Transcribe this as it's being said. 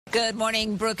Good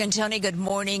morning, Brooke and Tony. Good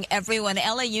morning, everyone.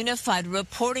 LA Unified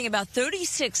reporting about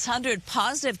 3,600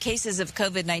 positive cases of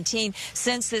COVID-19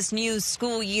 since this new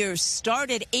school year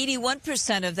started.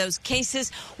 81% of those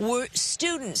cases were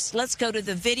students. Let's go to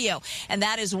the video. And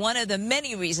that is one of the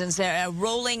many reasons they're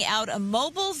rolling out a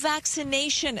mobile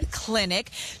vaccination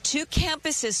clinic to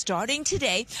campuses starting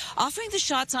today, offering the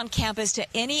shots on campus to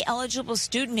any eligible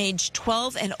student age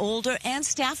 12 and older and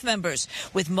staff members,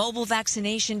 with mobile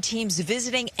vaccination teams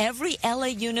visiting every LA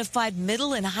Unified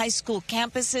middle and high school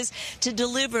campuses to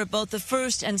deliver both the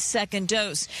first and second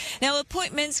dose. Now,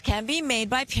 appointments can be made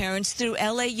by parents through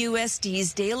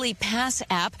LAUSD's Daily Pass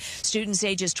app. Students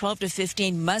ages 12 to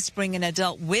 15 must bring an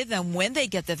adult with them when they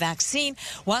get the vaccine,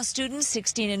 while students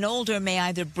 16 and older may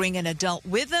either bring an adult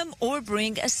with them or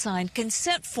bring a signed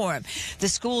consent form. The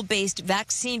school-based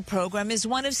vaccine program is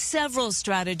one of several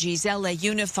strategies LA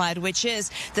Unified, which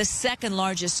is the second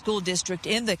largest school district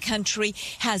in the country,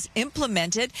 has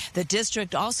implemented. The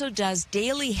district also does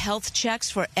daily health checks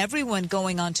for everyone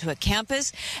going onto a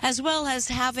campus, as well as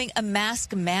having a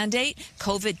mask mandate,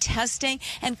 COVID testing,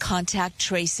 and contact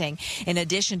tracing, in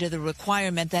addition to the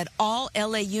requirement that all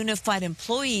LA Unified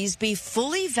employees be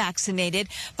fully vaccinated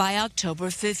by October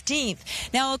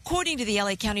 15th. Now, according to the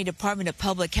LA County Department of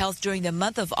Public Health, during the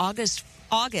month of August,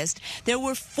 there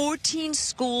were 14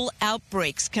 school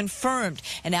outbreaks confirmed.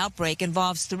 An outbreak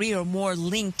involves 3 or more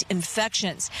linked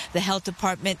infections. The health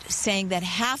department saying that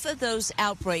half of those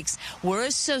outbreaks were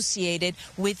associated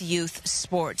with youth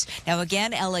sports. Now,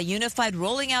 again, LA Unified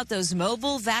rolling out those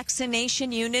mobile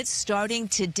vaccination units starting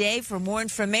today. For more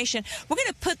information, we're going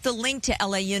to put the link to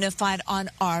LA Unified on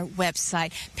our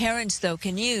website. Parents, though,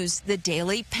 can use the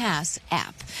Daily Pass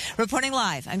app. Reporting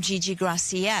live, I'm Gigi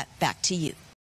Graciette. Back to you.